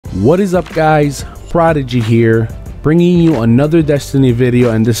What is up, guys? Prodigy here, bringing you another Destiny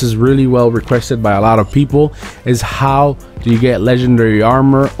video, and this is really well requested by a lot of people. Is how do you get legendary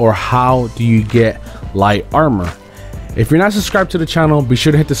armor, or how do you get light armor? If you're not subscribed to the channel, be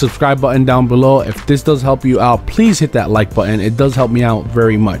sure to hit the subscribe button down below. If this does help you out, please hit that like button. It does help me out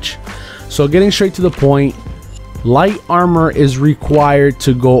very much. So getting straight to the point, light armor is required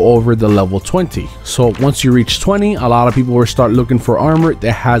to go over the level 20. So once you reach 20, a lot of people will start looking for armor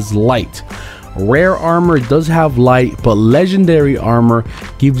that has light. Rare armor does have light, but legendary armor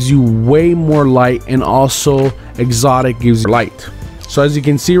gives you way more light, and also exotic gives you light. So as you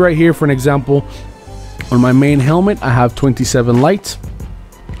can see right here, for an example, on my main helmet I have 27 light.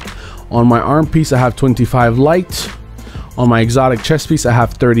 On my arm piece I have 25 light. On my exotic chest piece I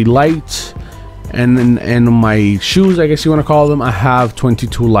have 30 light. And on my shoes, I guess you want to call them, I have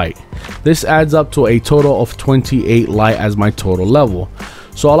 22 light. This adds up to a total of 28 light as my total level.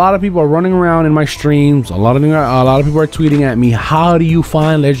 So a lot of people are running around in my streams, a lot of people are tweeting at me, how do you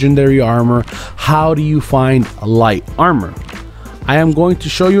find legendary armor? How do you find light armor? I am going to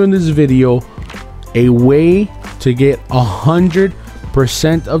show you in this video a way to get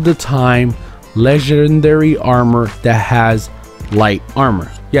 100% of the time legendary armor that has light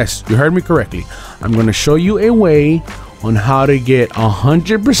armor. Yes, you heard me correctly. I'm going to show you a way on how to get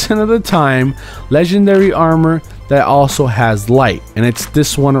 100% of the time legendary armor that also has light, and it's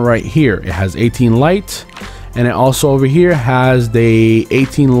this one right here. It has 18 light, and it also over here has the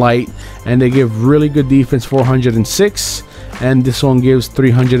 18 light, and they give really good defense, 406, and this one gives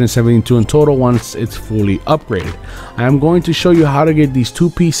 372 in total once it's fully upgraded. I am going to show you how to get these two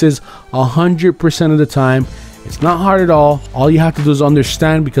pieces 100% of the time. It's not hard at all. All you have to do is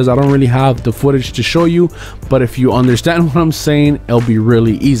understand, because I don't really have the footage to show you, but if you understand what I'm saying, it'll be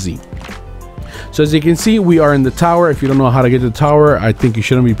really easy. So as you can see, we are in the tower. If you don't know how to get to the tower, I think you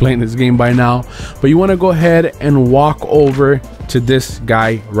shouldn't be playing this game by now, but you want to go ahead and walk over to this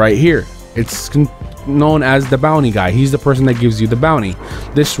guy right here. It's known as the bounty guy. He's the person that gives you the bounty,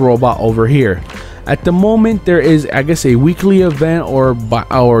 this robot over here. At the moment, there is, I guess, a weekly event or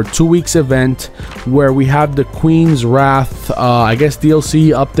 2 weeks event where we have the Queen's Wrath, I guess DLC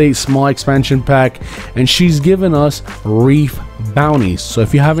update, small expansion pack, and she's given us reef bounties. So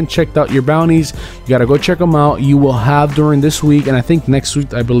if you haven't checked out your bounties, you gotta go check them out. You will have during this week, and I think next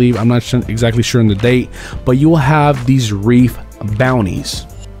week, I believe, I'm not exactly sure on the date, but you will have these reef bounties.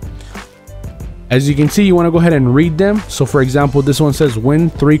 As you can see, you want to go ahead and read them. So for example, this one says win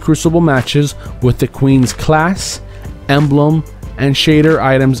 3 crucible matches with the Queen's class, emblem, and shader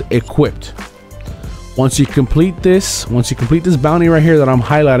items equipped. Once you complete this bounty right here that I'm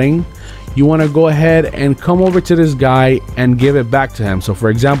highlighting, you want to go ahead and come over to this guy and give it back to him. So for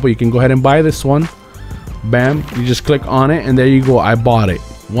example, you can go ahead and buy this one. Bam, you just click on it, and there you go, I bought it.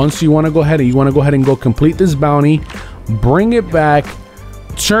 Once you want to go ahead and go complete this bounty, bring it back,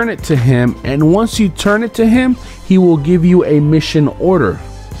 turn it to him, and once you turn it to him, he will give you a mission order.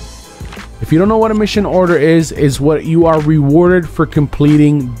 If you don't know what a mission order is what you are rewarded for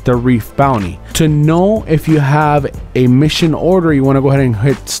completing the reef bounty. To know if you have a mission order, you want to go ahead and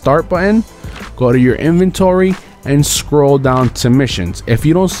hit start button, go to your inventory, and scroll down to missions. If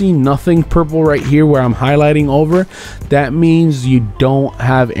you don't see nothing purple right here where I'm highlighting over, that means you don't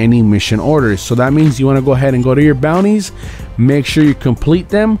have any mission orders. So that means you want to go ahead and go to your bounties, make sure you complete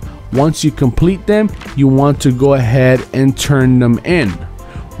them. Once you complete them, you want to go ahead and turn them in.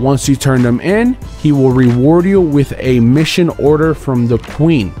 Once you turn them in, he will reward you with a mission order from the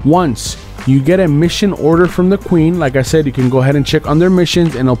Queen. Once you get a mission order from the Queen, like I said, you can go ahead and check under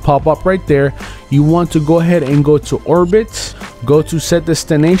missions and it'll pop up right there. You want to go ahead and go to orbit, go to set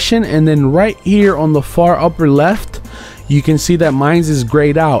destination, and then right here on the far upper left, you can see that mine is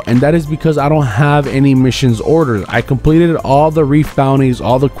grayed out, and that is because I don't have any missions orders. I completed all the reef bounties,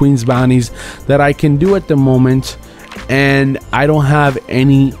 all the Queen's bounties that I can do at the moment, and I don't have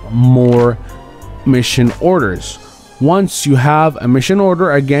any more mission orders. Once you have a mission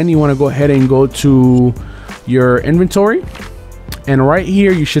order, again, you want to go ahead and go to your inventory, and right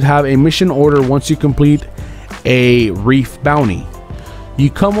here you should have a mission order once you complete a reef bounty. You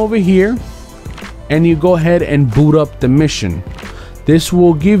come over here and you go ahead and boot up the mission. This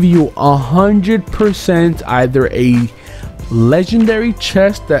will give you 100% either a legendary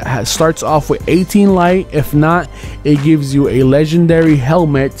chest that starts off with 18 light. If not, it gives you a legendary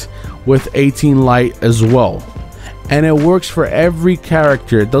helmet with 18 light as well. And it works for every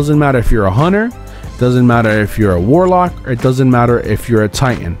character. It doesn't matter if you're a hunter, it doesn't matter if you're a warlock, or it doesn't matter if you're a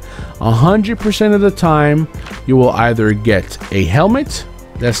titan. 100% of the time, you will either get a helmet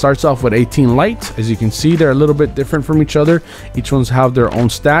that starts off with 18 light. As you can see, they're a little bit different from each other. Each one's have their own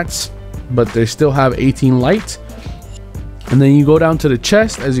stats, but they still have 18 light. And then you go down to the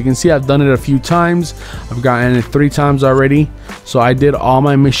chest. As you can see, I've done it a few times. I've gotten it 3 times already. So I did all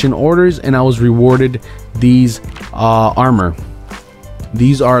my mission orders and I was rewarded these armor.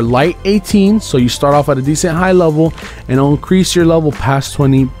 These are light 18, so you start off at a decent high level and it'll increase your level past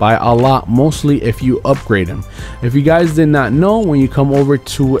 20 by a lot, mostly if you upgrade them. If you guys did not know, when you come over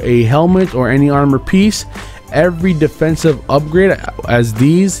to a helmet or any armor piece, every defensive upgrade as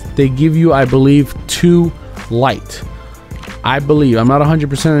these, they give you, I believe, 2 light. I believe, I'm not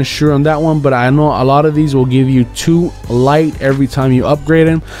 100% sure on that one, but I know a lot of these will give you 2 light every time you upgrade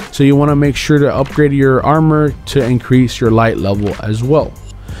them. So you want to make sure to upgrade your armor to increase your light level as well.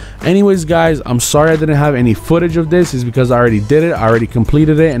 Anyways, guys, I'm sorry I didn't have any footage of this. It's because I already did it, I already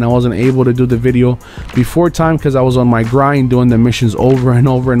completed it, and I wasn't able to do the video before time because I was on my grind doing the missions over and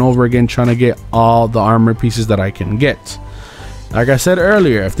over and over again, trying to get all the armor pieces that I can get. Like I said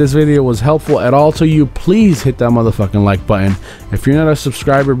earlier, if this video was helpful at all to you, please hit that motherfucking like button. If you're not a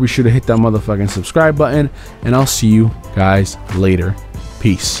subscriber, be sure to hit that motherfucking subscribe button, and I'll see you guys later.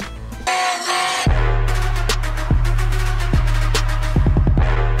 Peace.